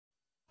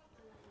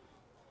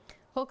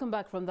Welcome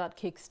back from that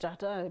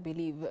Kickstarter. I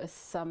believe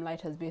some light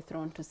has been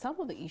thrown to some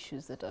of the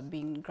issues that are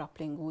being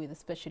grappling with,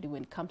 especially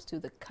when it comes to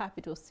the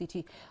capital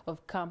city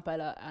of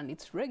Kampala and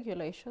its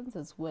regulations,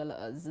 as well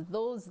as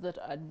those that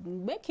are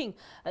making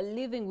a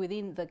living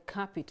within the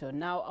capital.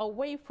 Now,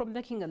 away from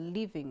making a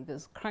living,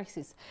 there's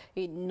crisis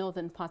in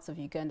northern parts of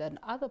Uganda and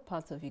other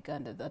parts of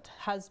Uganda that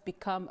has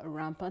become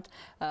rampant.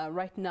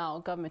 Right now,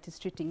 government is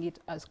treating it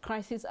as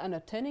crisis and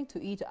are turning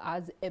to it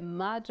as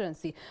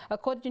emergency.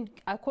 According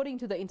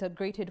to the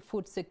Integrated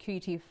Food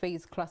Security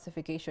Phase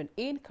Classification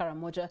in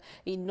Karamoja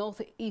in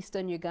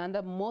northeastern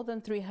Uganda, more than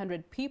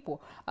 300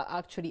 people are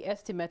actually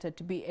estimated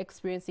to be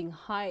experiencing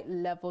high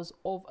levels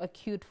of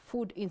acute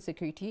food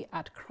insecurity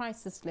at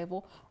crisis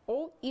level,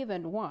 or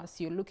even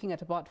worse. You're looking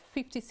at about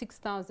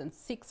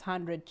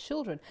 56,600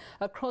 children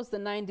across the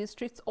 9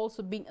 districts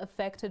also being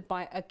affected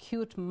by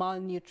acute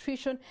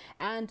malnutrition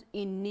and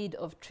in need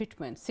of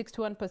treatment.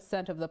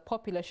 61% of the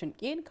population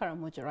in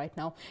Karamoja right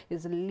now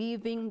is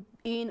living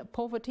in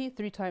poverty,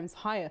 3 times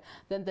higher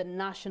than the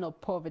national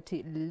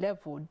poverty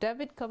level.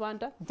 David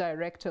Kabanda,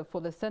 Director for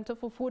the Center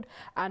for Food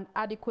and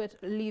Adequate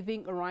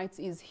Living Rights,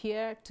 is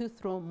here to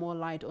throw more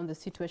light on the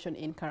situation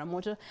in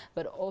Karamoja,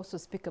 but also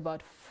speak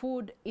about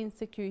food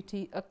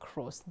insecurity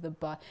across the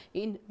bar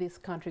in this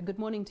country. Good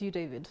morning to you,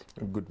 David.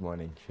 Good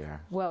morning, Shara.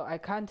 Well, I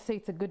can't say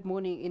it's a good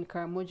morning in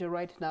Karamoja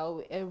right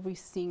now. Every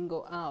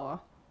single hour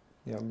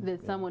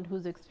there's someone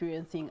who's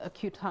experiencing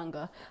acute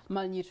hunger,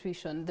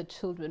 malnutrition. The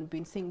children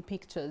been seeing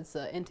pictures.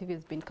 NTV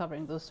has been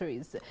covering those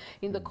stories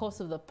in the course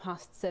of the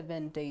past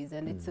 7 days,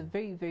 and it's a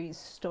very, very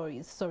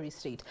sorry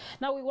state.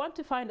 Now, we want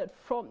to find out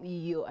from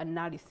your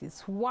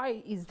analysis,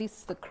 why is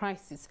this the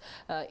crisis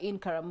in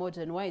Karamoja,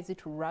 and why is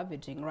it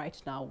ravaging right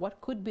now?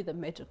 What could be the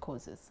major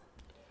causes?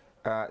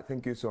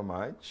 Thank you so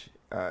much.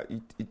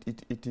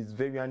 It is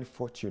very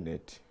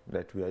unfortunate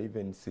that we are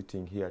even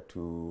sitting here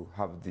to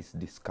have this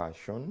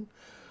discussion.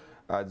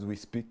 As we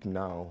speak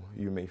now,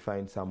 you may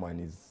find someone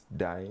is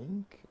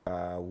dying. We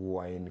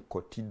were in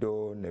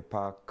Kotido,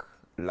 Nepak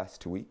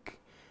last week,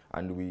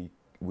 and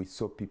we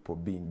saw people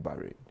being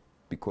buried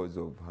because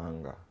of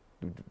hunger.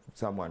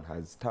 Someone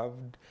has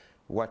starved.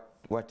 What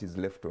is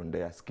left on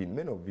their skin?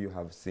 Many of you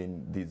have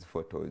seen these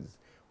photos.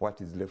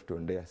 What is left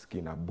on their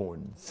skin are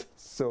bones.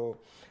 So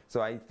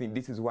I think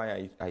this is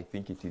why I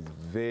think it is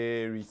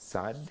very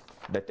sad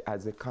that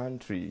as a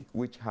country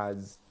which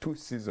has 2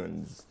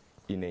 seasons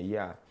in a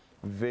year,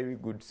 very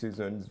good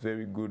seasons,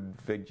 very good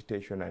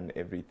vegetation and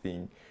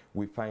everything,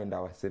 we find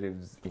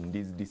ourselves in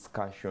these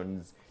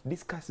discussions,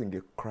 discussing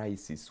a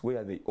crisis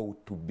where there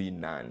ought to be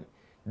none,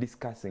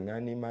 discussing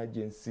an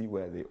emergency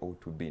where there ought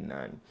to be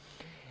none.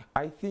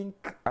 I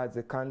think as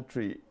a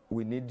country,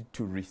 we need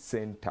to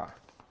recenter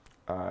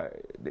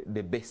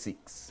the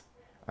basics,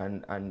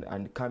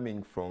 and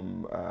coming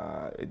from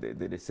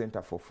the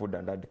Center for Food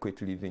and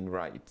Adequate Living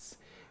Rights,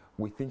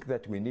 we think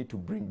that we need to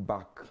bring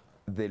back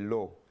the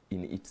law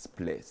in its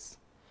place.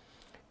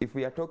 If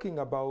we are talking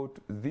about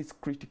this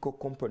critical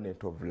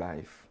component of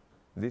life,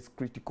 this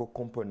critical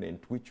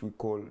component which we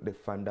call the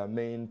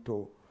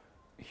fundamental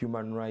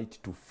human right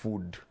to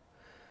food,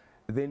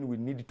 then we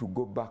need to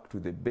go back to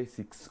the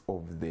basics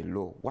of the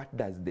law. What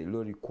does the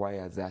law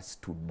requires us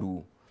to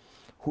do?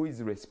 Who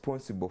is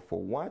responsible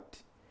for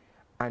what,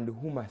 and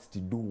who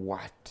must do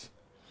what?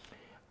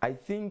 I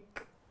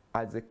think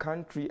as a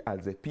country,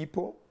 as a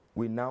people,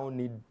 we now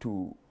need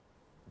to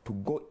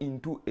go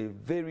into a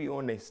very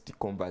honest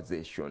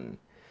conversation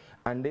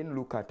and then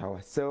look at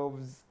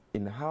ourselves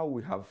in how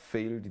we have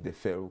failed the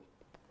fellow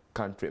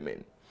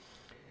countrymen.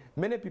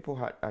 Many people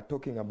are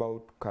talking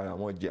about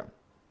Karamoja,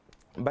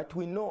 but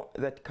we know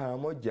that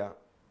Karamoja,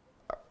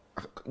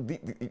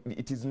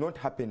 it is not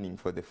happening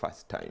for the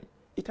first time.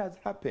 It has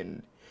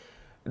happened.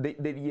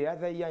 The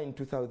other year in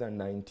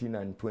 2019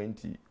 and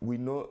 20, we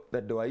know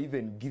that they were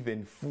even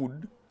given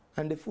food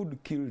and the food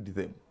killed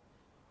them.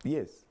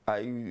 Yes,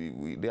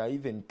 there are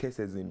even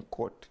cases in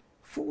court.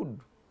 Food,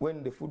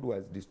 when the food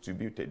was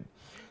distributed.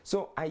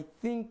 So I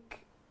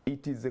think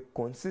it is a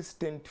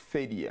consistent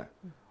failure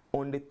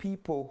on the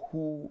people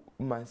who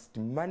must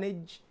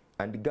manage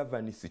and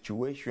govern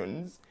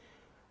situations.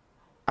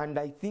 And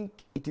I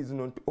think it is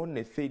not only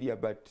a failure,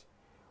 but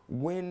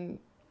when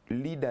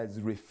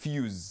leaders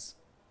refuse,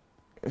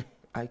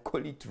 I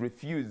call it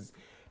refuse,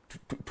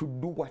 to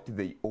do what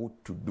they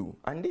ought to do.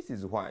 And this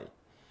is why.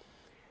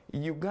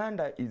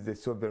 Uganda is a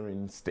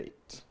sovereign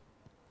state.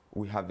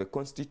 We have a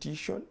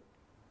constitution,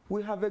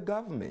 we have a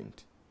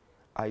government.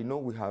 I know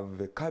we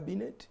have a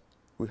cabinet,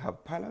 we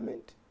have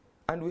parliament,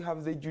 and we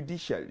have the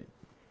judiciary.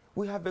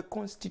 We have a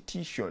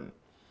constitution.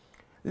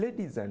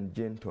 Ladies and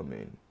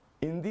gentlemen,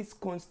 in this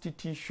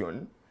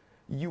constitution,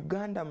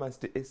 Uganda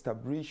must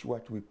establish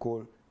what we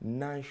call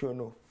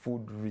national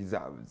food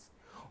reserves,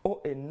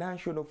 or a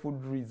national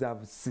food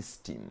reserve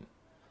system.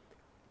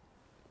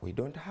 We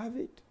don't have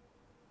it.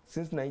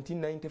 Since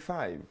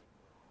 1995,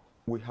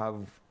 we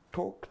have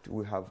talked,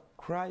 we have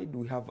cried,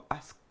 we have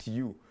asked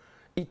you.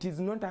 It is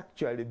not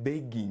actually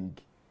begging,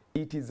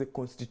 it is a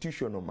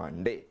constitutional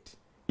mandate.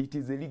 It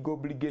is a legal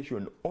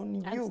obligation on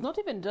you. And it's not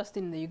even just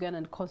in the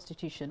Ugandan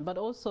constitution, but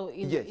also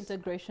in the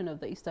integration of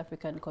the East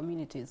African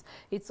communities.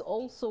 It's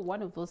also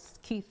one of those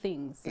key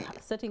things,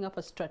 setting up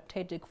a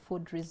strategic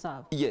food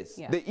reserve. Yes,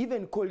 they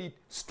even call it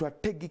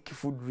strategic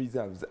food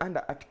reserves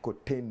under Article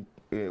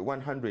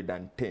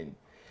 110.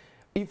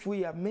 If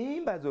we are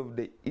members of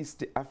the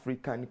East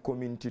African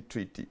Community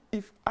Treaty,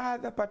 if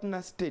other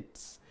partner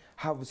states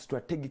have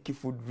strategic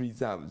food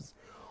reserves,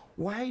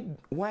 why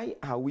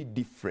are we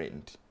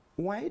different?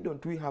 Why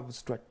don't we have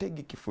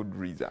strategic food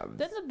reserves?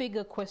 Then the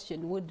bigger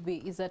question would be,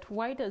 is that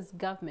why does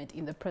government,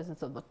 in the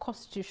presence of the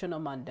constitutional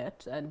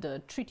mandate and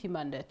the treaty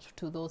mandate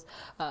to those,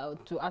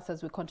 to us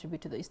as we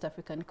contribute to the East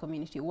African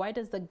community, why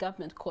does the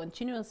government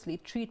continuously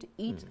treat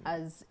it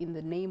as in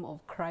the name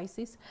of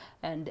crisis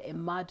and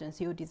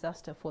emergency or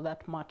disaster for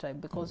that matter?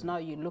 Because now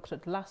you looked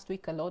at last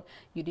week alone,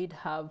 you did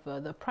have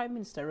the Prime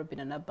Minister, Robin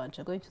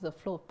Anabancha, going to the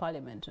floor of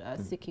Parliament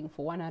seeking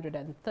for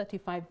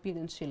 135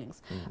 billion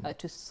shillings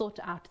to sort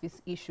out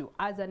this issue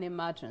as an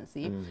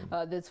emergency.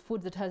 There's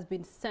food that has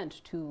been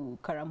sent to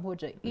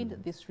Karamoja in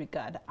this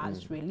regard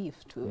as relief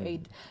to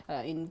aid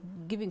in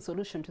giving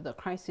solution to the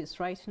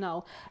crisis right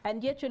now.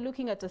 And yet you're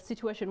looking at a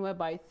situation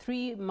whereby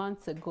 3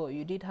 months ago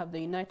you did have the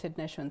United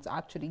Nations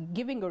actually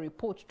giving a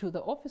report to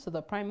the Office of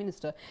the Prime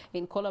Minister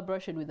in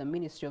collaboration with the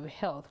Ministry of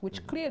Health,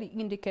 which clearly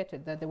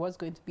indicated that there was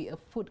going to be a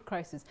food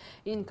crisis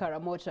in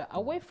Karamoja.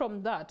 Away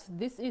from that,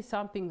 this is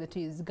something that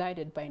is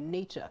guided by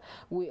nature.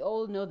 We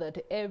all know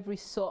that every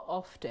so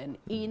often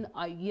in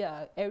a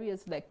year,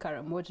 areas like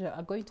Karamoja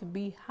are going to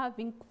be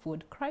having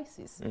food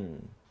crisis.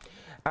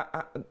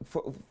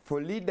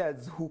 For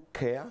leaders who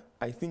care,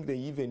 I think they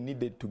even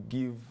needed to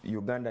give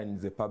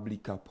Ugandans a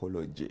public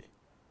apology,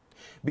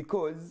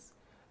 because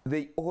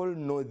they all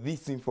know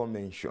this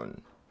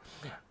information.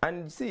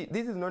 And see,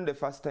 this is not the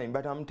first time,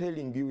 but I'm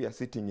telling you, we are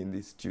sitting in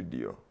this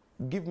studio.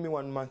 Give me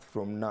 1 month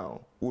from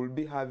now, we'll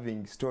be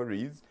having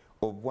stories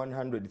of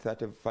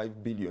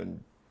 135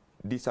 billion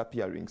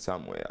disappearing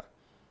somewhere.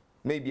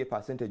 Maybe a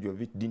percentage of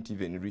it didn't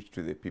even reach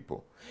to the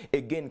people.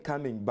 Again,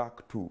 coming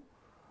back to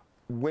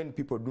when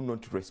people do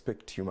not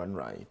respect human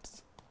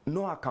rights.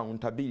 No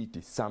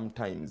accountability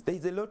sometimes. There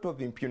is a lot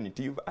of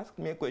impunity. You've asked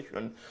me a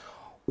question,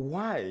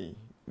 why?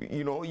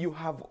 You know, you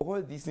have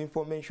all this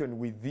information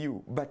with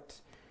you, but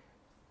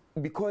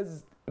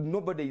because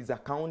nobody is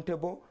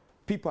accountable,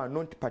 people are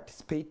not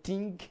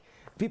participating,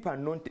 people are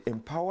not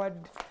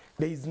empowered,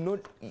 there is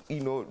not,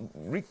 you know,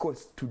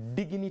 recourse to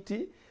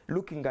dignity,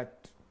 looking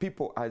at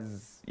people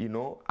as, you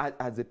know,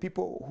 as a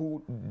people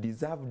who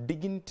deserve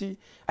dignity.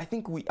 I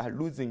think we are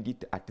losing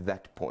it at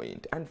that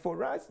point. And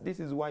for us, this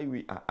is why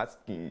we are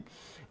asking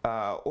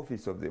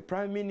Office of the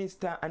Prime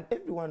Minister and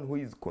everyone who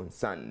is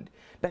concerned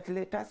that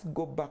let us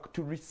go back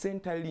to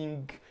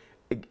recentering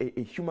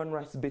a human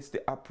rights-based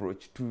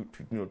approach to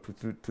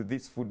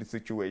this food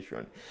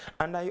situation.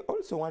 And I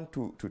also want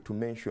to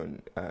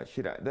mention,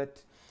 Shira,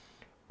 that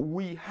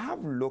we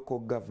have local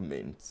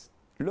governments.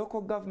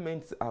 Local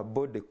governments are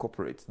body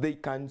corporates. They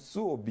can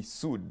sue or be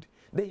sued.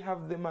 They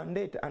have the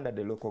mandate under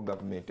the Local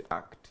Government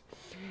Act.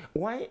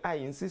 Why I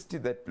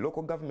insisted that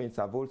local governments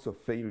have also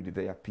failed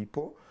their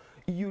people,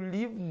 you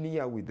live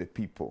near with the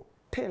people.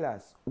 Tell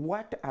us,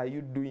 what are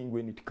you doing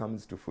when it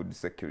comes to food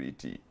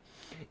security?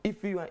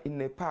 If you are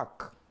in a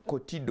park,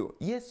 Kotido,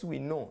 yes, we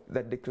know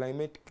that the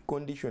climate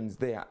conditions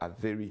there are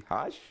very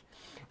harsh,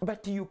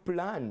 but you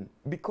plan,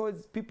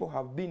 because people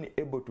have been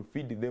able to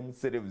feed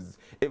themselves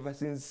ever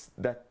since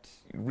that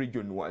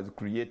region was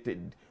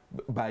created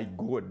by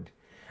God.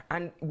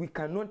 And we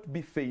cannot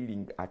be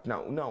failing at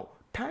now. Now,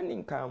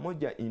 turning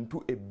Karamoja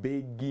into a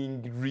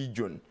begging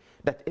region,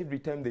 that every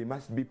time they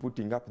must be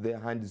putting up their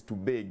hands to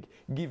beg,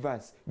 give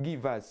us,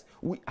 give us.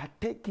 We are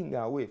taking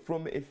away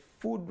from a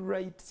food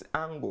rights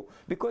angle,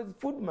 because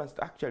food must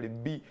actually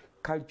be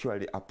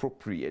culturally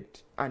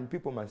appropriate and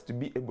people must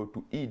be able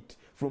to eat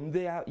from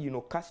their, you know,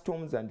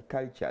 customs and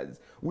cultures.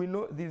 We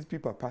know these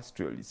people are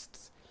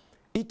pastoralists.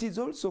 It is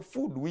also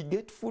food. We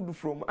get food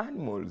from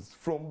animals,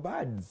 from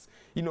birds.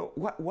 You know,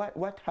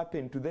 what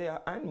happened to their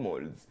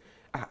animals?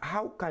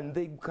 How can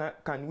they,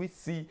 can we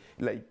see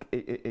like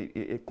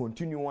a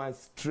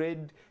continuous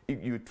trade?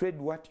 If you trade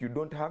what you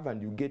don't have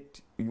and you get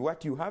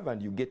what you have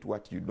and you get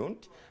what you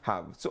don't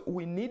have. So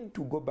we need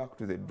to go back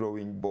to the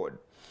drawing board.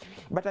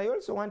 But I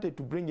also wanted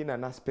to bring in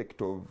an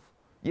aspect of,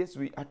 yes,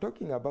 we are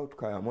talking about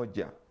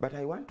Karamoja, but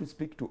I want to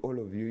speak to all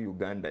of you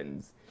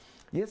Ugandans.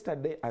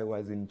 Yesterday I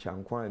was in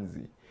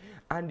Chankwanzi,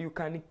 and you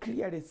can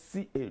clearly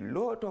see a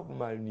lot of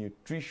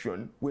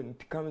malnutrition when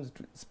it comes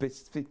to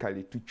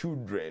specifically to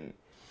children.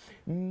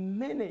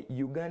 Many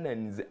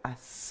Ugandans are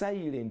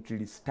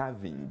silently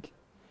starving.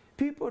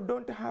 People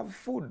don't have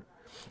food.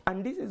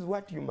 And this is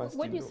what you must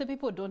When know. you say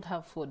people don't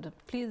have food,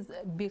 please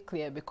be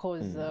clear,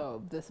 because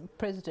the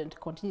president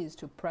continues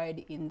to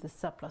pride in the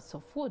surplus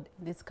of food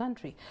in this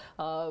country.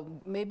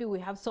 Maybe we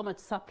have so much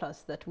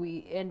surplus that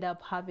we end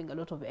up having a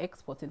lot of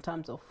exports in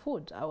terms of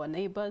food. Our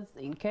neighbors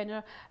in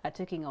Kenya are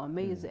taking our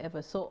maize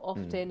ever so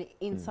often.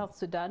 In South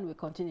Sudan, we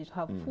continue to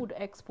have food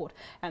export.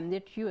 And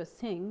yet you are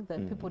saying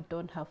that people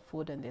don't have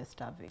food and they're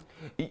starving.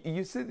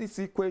 You see, this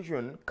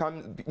equation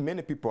comes,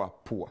 many people are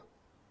poor.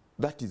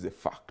 That is a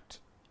fact.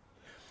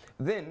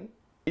 Then,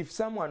 if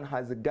someone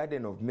has a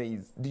garden of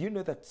maize, do you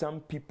know that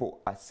some people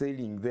are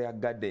selling their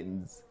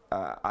gardens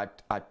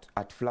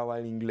at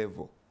flowering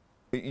level?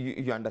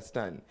 You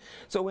understand?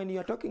 So when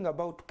you're talking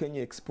about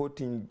Kenya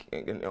exporting,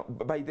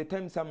 by the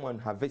time someone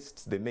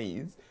harvests the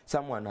maize,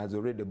 someone has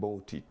already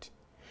bought it.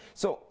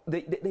 So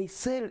they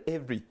sell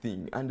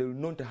everything, and they will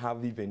not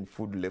have even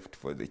food left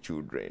for the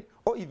children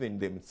or even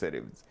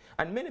themselves.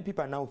 And many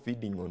people are now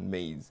feeding on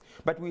maize.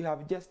 But we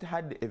have just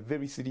had a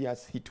very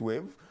serious heat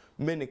wave.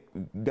 Many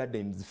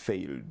gardens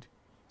failed.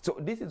 So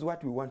this is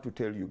what we want to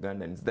tell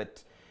Ugandans,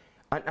 that,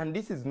 and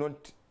this is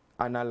not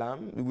an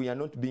alarm. We are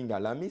not being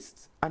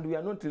alarmists, and we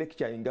are not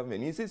lecturing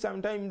government. You see,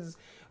 sometimes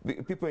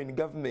people in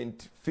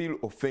government feel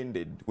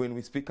offended when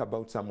we speak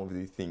about some of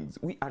these things.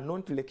 We are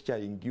not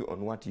lecturing you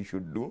on what you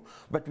should do,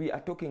 but we are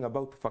talking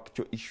about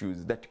factual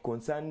issues that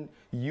concern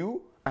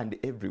you and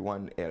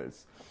everyone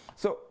else.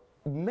 So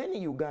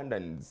many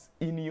Ugandans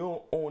in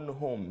your own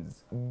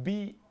homes,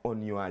 be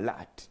on your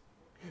alert,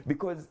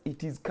 because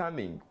it is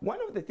coming. One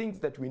of the things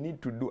that we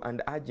need to do,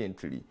 and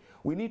urgently,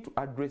 we need to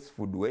address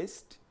food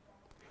waste.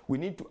 We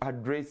need to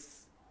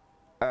address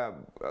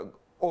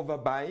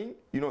overbuying.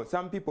 You know,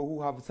 some people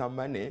who have some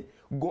money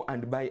go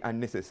and buy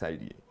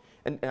unnecessarily,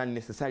 and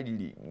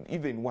unnecessarily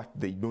even what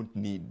they don't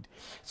need.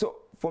 So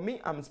for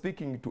me, I'm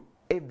speaking to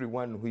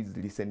everyone who is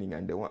listening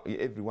and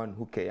everyone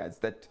who cares,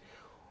 that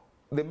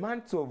the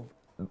months of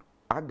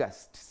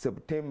August,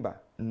 September,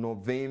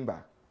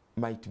 November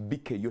might be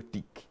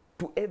chaotic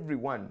to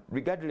everyone,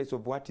 regardless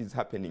of what is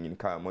happening in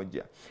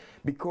Karamoja.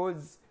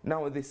 Because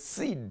now the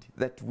seed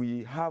that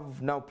we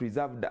have now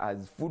preserved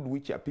as food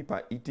which people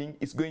are eating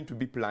is going to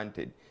be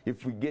planted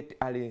if we get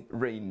early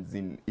rains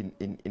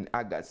in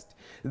August.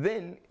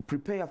 Then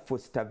prepare for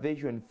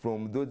starvation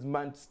from those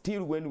months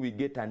till when we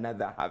get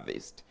another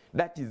harvest.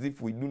 That is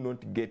if we do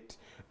not get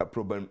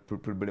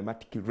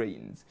problematic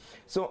rains.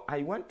 So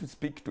I want to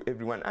speak to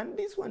everyone, and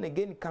this one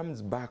again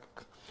comes back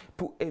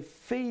to a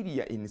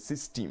failure in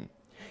system.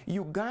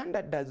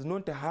 Uganda does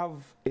not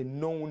have a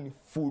known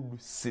food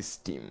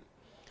system.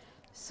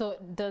 So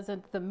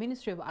doesn't the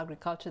Ministry of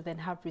Agriculture then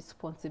have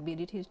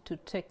responsibilities to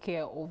take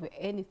care of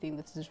anything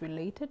that is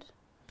related?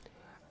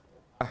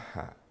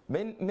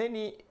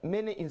 Many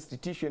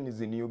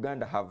institutions in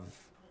Uganda have,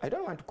 I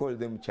don't want to call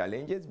them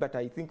challenges, but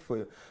I think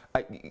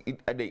I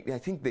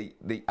think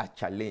they are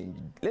challenged.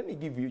 Let me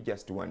give you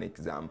just one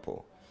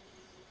example.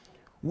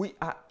 We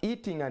are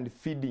eating and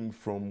feeding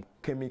from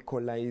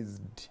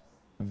chemicalized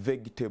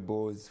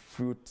vegetables,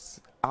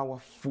 fruits. Our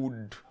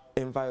food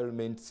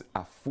environments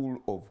are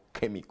full of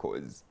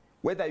chemicals.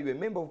 Whether you're a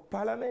member of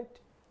parliament,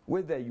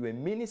 whether you're a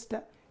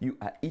minister, you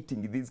are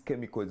eating these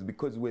chemicals,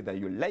 because whether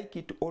you like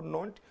it or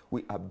not,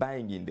 we are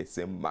buying in the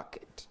same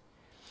market.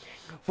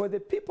 For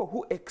the people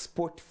who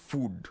export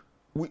food,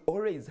 we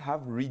always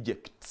have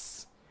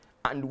rejects.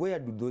 And where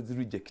do those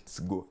rejects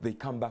go? They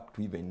come back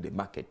to even the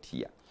market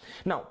here.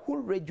 Now, who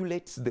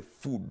regulates the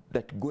food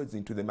that goes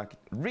into the market?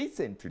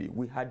 Recently,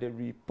 we had a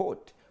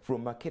report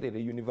from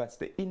Makerere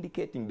University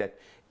indicating that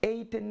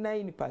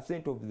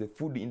 89% of the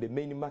food in the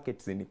main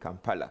markets in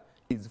Kampala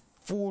is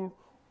full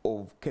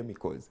of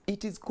chemicals.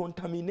 It is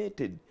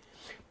contaminated.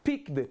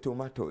 Pick the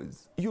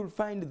tomatoes. You'll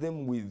find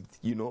them with,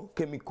 you know,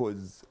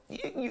 chemicals,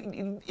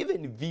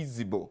 even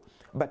visible.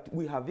 But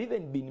we have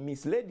even been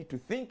misled to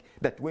think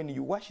that when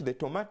you wash the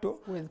tomato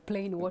with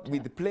plain water,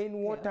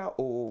 yeah,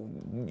 or,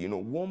 you know,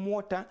 warm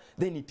water,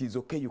 then it is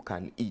okay, you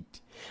can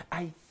eat.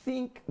 I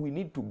think we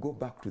need to go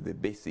back to the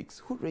basics.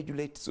 Who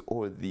regulates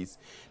all this?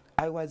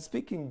 I was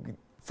speaking with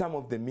some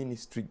of the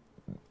ministry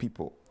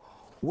people.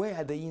 Where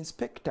are the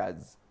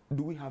inspectors?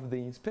 Do we have the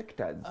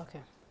inspectors?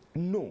 Okay.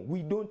 No,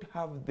 we don't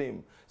have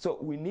them. So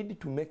we need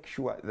to make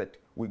sure that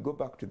we go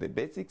back to the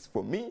basics.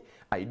 For me,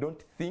 I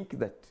don't think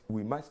that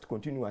we must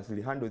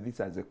continuously handle this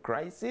as a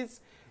crisis.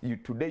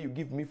 Today you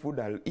give me food,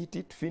 I'll eat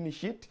it,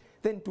 finish it,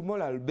 then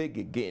tomorrow I'll beg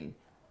again.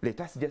 Let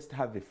us just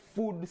have a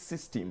food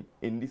system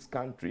in this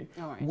country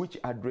which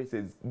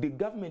addresses. The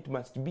government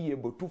must be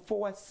able to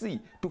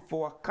foresee, to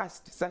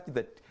forecast, such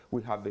that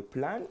we have a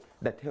plan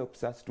that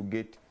helps us to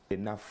get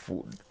enough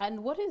food.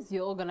 And what is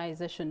your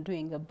organization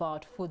doing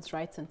about food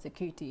rights and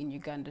security in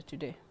Uganda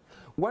today?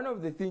 One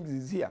of the things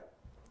is here.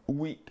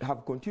 We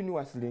have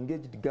continuously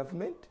engaged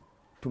government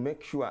to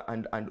make sure,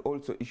 and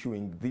also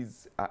issuing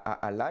these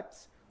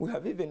alerts. We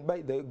have even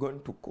by the way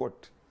gone to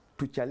court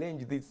to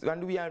challenge this,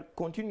 and we are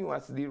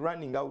continuously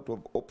running out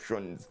of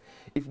options.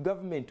 If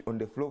government on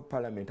the floor of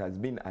parliament has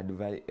been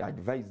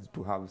advised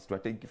to have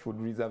strategic food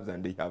reserves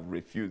and they have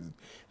refused,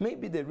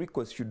 maybe the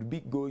recourse should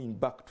be going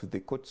back to the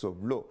courts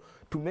of law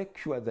to make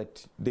sure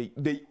that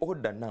they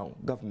order now,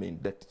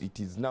 government, that it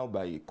is now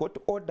by court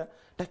order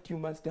that you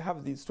must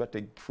have these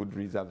strategic food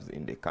reserves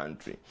in the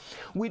country.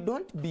 We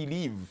don't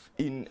believe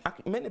in,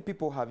 many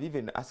people have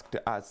even asked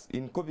us,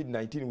 in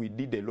COVID-19 we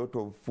did a lot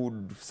of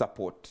food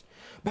support,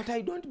 but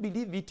I don't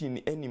believe it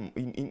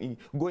in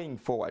going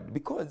forward,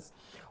 because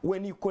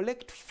when you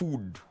collect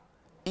food,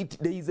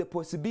 there is a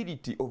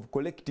possibility of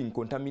collecting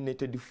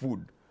contaminated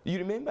food. You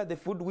remember the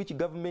food which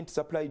government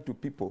supplied to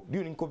people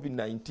during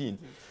COVID-19?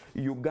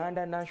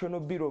 Uganda National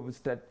Bureau of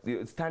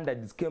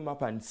Standards came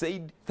up and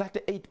said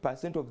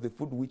 38% of the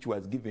food which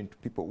was given to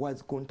people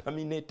was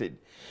contaminated.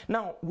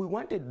 Now, we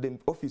wanted the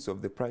office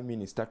of the Prime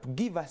Minister to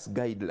give us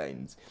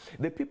guidelines.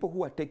 The people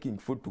who are taking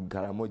food to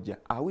Karamoja,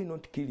 are we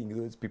not killing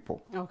those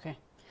people? Okay.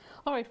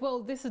 All right,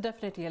 well, this is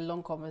definitely a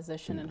long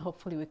conversation, and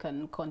hopefully we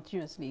can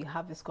continuously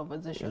have this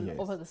conversation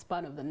over the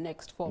span of the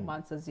next 4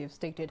 months, as you've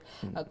stated.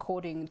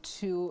 According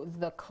to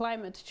the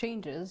climate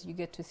changes, you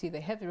get to see the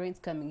heavy rains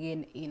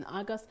coming in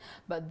August,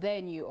 but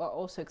then you are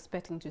also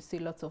expecting to see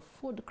lots of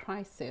food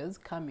crises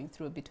coming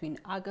through between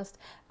August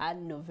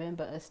and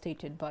November, as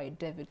stated by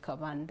David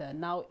Kabanda.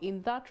 Now,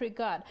 in that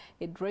regard,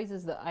 it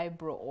raises the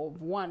eyebrow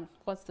of, one,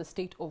 what's the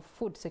state of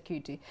food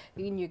security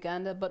in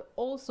Uganda, but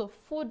also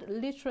food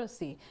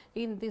literacy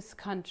in this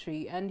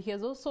country. And he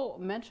has also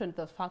mentioned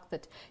the fact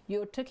that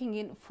you're taking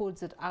in foods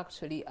that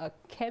actually are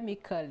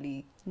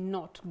chemically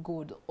not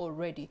good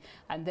already,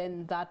 and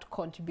then that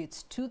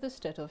contributes to the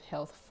state of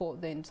health for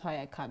the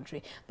entire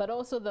country. But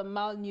also the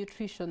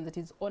malnutrition that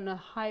is on a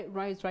high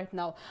rise right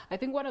now. I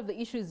think one of the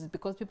issues is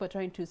because people are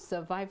trying to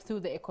survive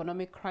through the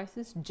economic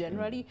crisis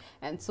generally,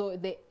 and so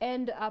they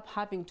end up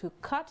having to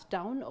cut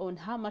down on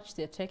how much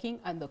they're taking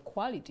and the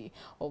quality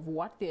of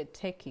what they're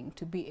taking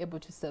to be able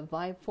to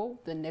survive for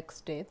the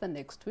next day, the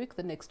next week,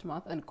 the next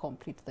month, and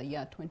complete the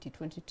year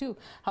 2022.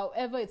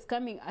 However, it's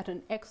coming at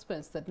an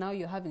expense that now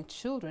you're having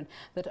children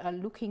that are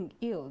looking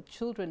ill,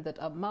 children that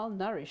are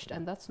malnourished,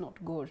 and that's not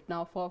good.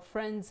 Now, for our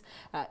friends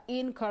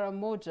in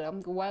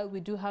Karamoja, while we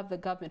do have the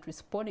government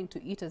responding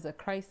to it as a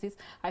crisis,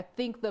 I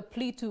think the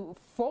plea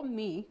from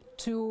me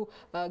to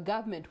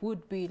government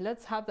would be,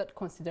 let's have that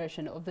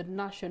consideration of the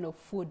National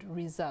Food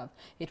Reserve.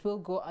 It will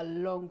go a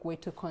long way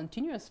to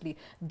continuously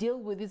deal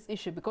with this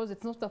issue, because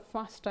it's not the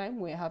first time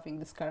we're having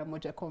this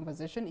Karamoja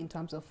conversation in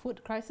terms of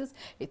food crisis.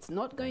 It's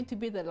not going to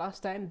be the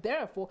last time.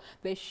 Therefore,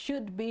 there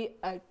should be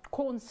a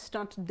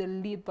constant,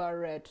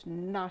 deliberate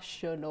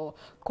national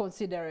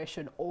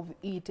consideration of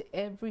it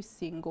every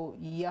single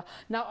year.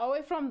 Now,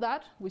 away from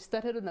that, we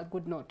started on a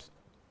good note,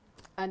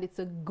 and it's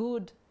a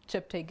good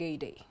Cheptegei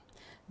Day.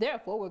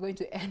 Therefore, we're going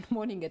to end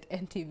morning at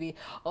NTV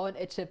on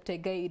a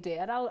Cheptegei Day.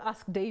 And I'll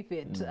ask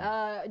David,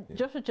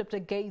 Joshua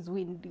Cheptegei's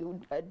win,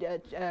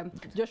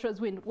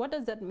 Joshua's win, what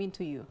does that mean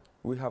to you?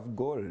 We have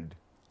gold,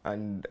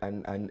 and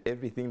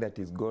everything that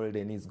is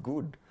golden is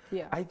good.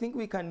 Yeah. I think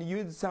we can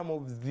use some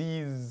of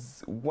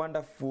these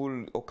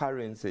wonderful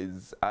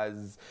occurrences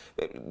as,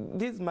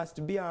 these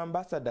must be our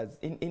ambassadors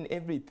in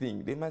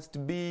everything. They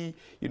must be,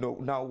 you know,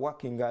 now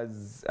working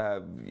as,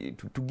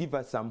 to give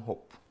us some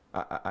hope.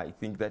 I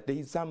think that there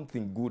is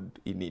something good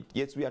in it.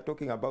 Yes, we are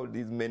talking about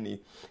these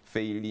many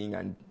failing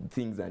and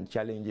things and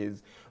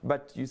challenges,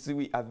 but you see,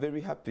 we are very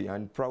happy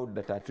and proud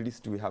that at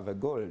least we have a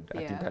gold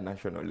at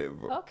international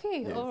level.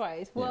 Okay, yes. All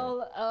right.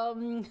 Well,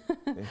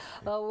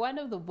 one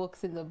of the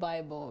books in the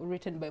Bible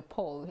written by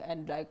Paul,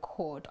 and I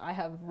quote, "I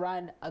have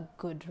run a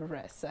good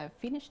race. I've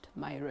finished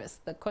my race."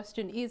 The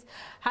question is,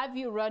 have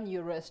you run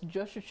your race?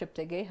 Joshua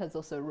Cheptegei has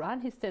also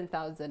run his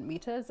 10,000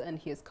 meters, and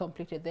he has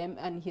completed them,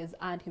 and he has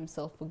earned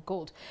himself a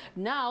gold.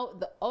 Now,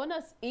 the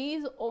onus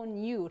is on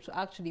you to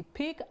actually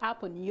pick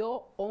up on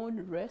your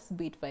own race,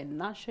 be it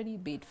financially,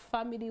 be it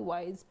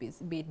family-wise,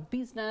 be it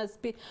business,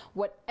 be it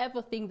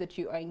whatever thing that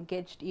you are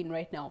engaged in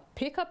right now.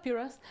 Pick up your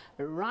race,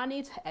 run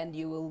it, and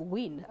you will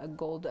win a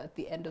gold at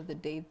the end of the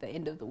day, the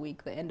end of the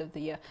week, the end of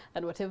the year,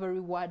 and whatever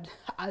reward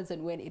as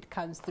and when it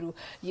comes through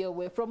your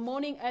way. From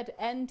morning at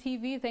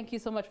NTV, thank you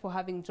so much for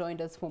having joined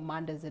us for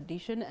Monday's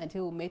edition.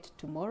 Until we meet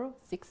tomorrow,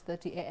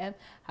 6:30 a.m.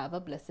 Have a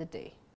blessed day.